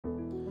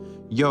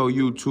Yo,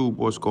 YouTube,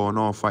 what's going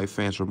on? Fight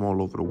fans from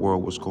all over the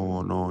world, what's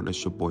going on?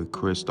 It's your boy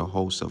Chris, the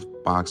host of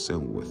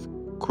Boxing with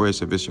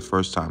Chris. If it's your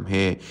first time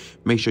here,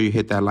 make sure you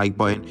hit that like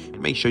button.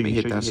 Make sure you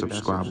hit that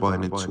subscribe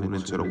button and tune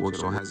into the work.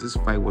 So as this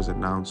fight was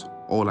announced,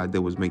 all I did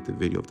was make the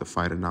video of the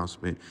fight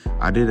announcement.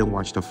 I didn't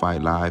watch the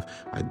fight live.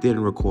 I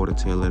didn't record a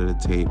tail end of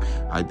the tape.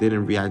 I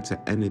didn't react to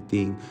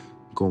anything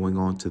going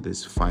on to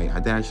this fight.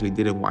 I actually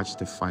didn't watch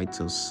the fight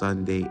till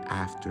Sunday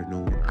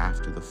afternoon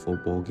after the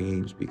football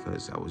games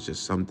because that was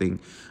just something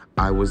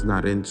I was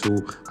not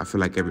into. I feel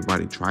like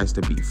everybody tries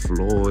to beat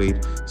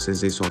Floyd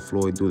since they saw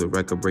Floyd do the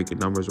record-breaking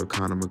numbers with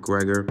Conor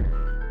McGregor.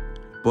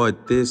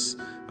 But this,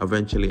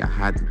 eventually, I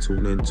had to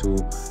tune into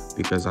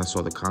because I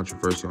saw the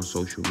controversy on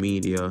social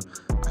media.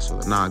 I saw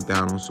the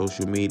knockdown on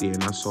social media,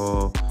 and I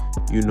saw,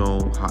 you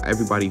know, how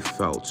everybody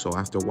felt. So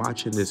after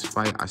watching this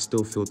fight, I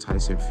still feel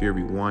Tyson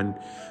Fury won,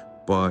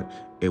 but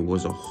it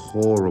was a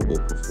horrible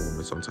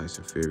performance on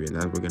Tyson Fury, and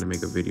that we're gonna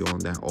make a video on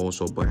that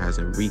also. But as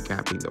in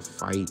recapping the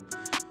fight,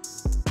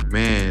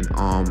 man,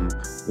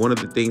 one of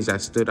the things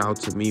that stood out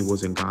to me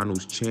was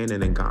Ngannou's chin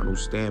and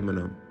Ngannou's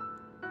stamina.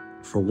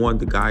 For one,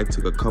 the guy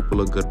took a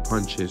couple of good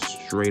punches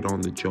straight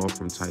on the jaw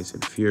from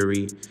Tyson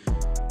Fury,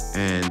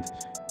 and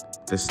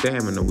the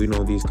stamina, we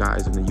know these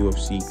guys in the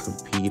UFC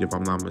compete, if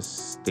I'm not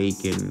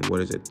mistaken,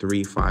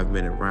 3-5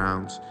 minute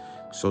rounds.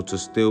 So to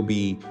still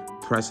be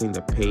pressing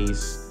the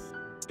pace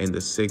in the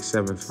 6th,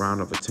 7th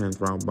round of a 10th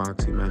round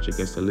boxing match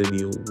against the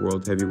lineal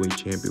world heavyweight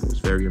champion was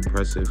very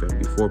impressive. And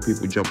before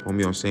people jump on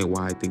me on saying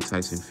why I think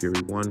Tyson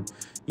Fury won,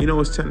 you know,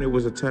 it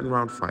was a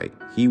 10-round fight.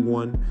 He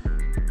won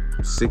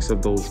 6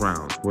 of those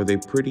rounds. Were they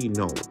pretty?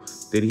 No.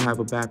 Did he have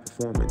a bad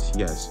performance?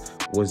 Yes.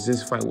 Was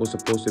this fight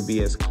supposed to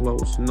be as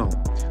close? No.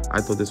 I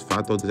thought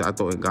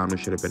Ngannou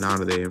should have been out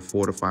of there in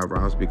 4 to 5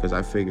 rounds because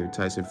I figured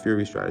Tyson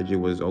Fury's strategy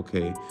was,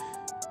 okay,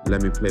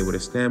 let me play with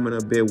his stamina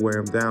a bit, wear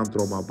him down,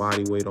 throw my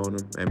body weight on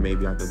him, and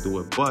maybe I could do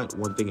it. But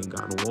one thing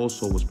Ngannou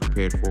also was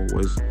prepared for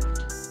was,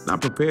 not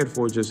prepared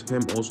for, just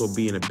him also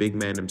being a big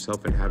man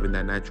himself and having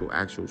that natural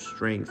actual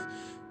strength.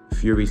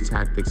 Fury's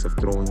tactics of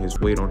throwing his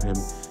weight on him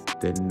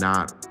did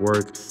not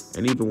work.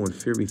 And even when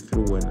Fury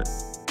threw a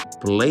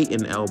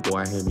blatant elbow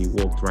at him, he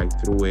walked right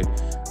through it.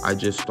 I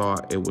just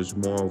thought it was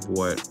more of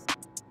what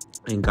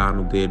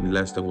Ngannou did,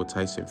 less than what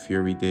Tyson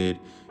Fury did.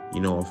 You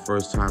know, a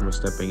first-timer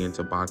stepping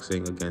into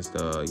boxing against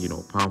a, you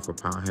know,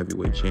 pound-for-pound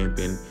heavyweight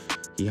champion.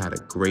 He had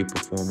a great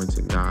performance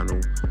in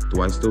Ngannou.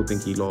 Do I still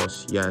think he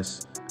lost?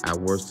 Yes. At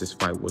worst, this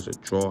fight was a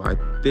draw. I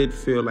did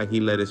feel like he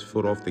let his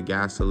foot off the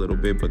gas a little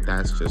bit, but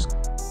that's just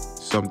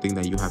something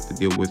that you have to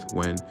deal with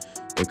when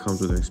it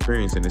comes with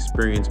experience. An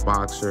experienced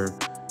boxer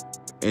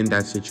in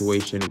that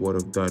situation would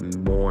have done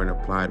more and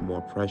applied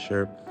more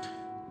pressure.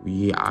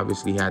 He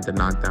obviously had the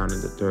knockdown in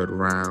the 3rd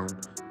round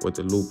with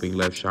the looping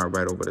left shot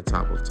right over the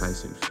top of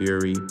Tyson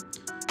Fury.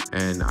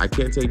 And I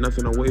can't take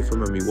nothing away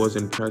from him. He was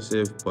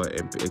impressive, but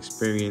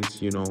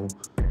experience, you know,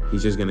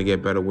 he's just going to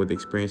get better with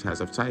experience.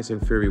 As of Tyson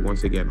Fury,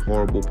 once again,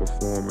 horrible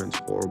performance,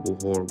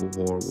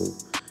 horrible.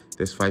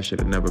 This fight should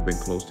have never been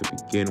close to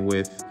begin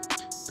with.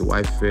 Do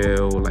I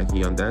feel like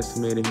he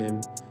underestimated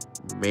him?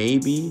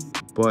 Maybe,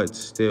 but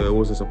still, it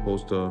wasn't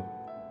supposed to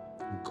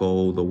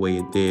go the way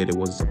it did. It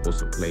wasn't supposed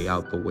to play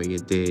out the way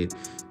it did.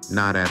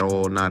 Not at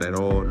all.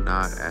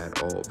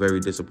 Very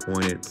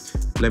disappointed.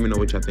 Let me know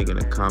what y'all think in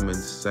the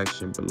comments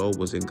section below.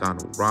 Was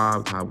Ngannou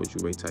robbed? How would you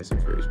rate Tyson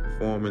Fury's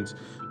performance?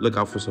 Look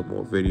out for some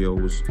more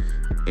videos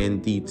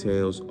and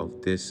details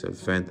of this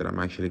event that I'm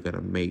actually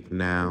gonna make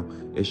now.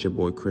 It's your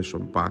boy Chris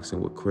from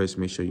Boxing with Chris.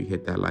 Make sure you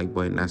hit that like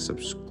button, that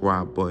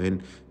subscribe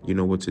button. You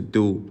know what to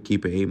do.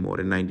 Keep it 8 more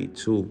than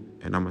 92.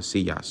 And I'm gonna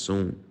see y'all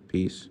soon.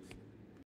 Peace.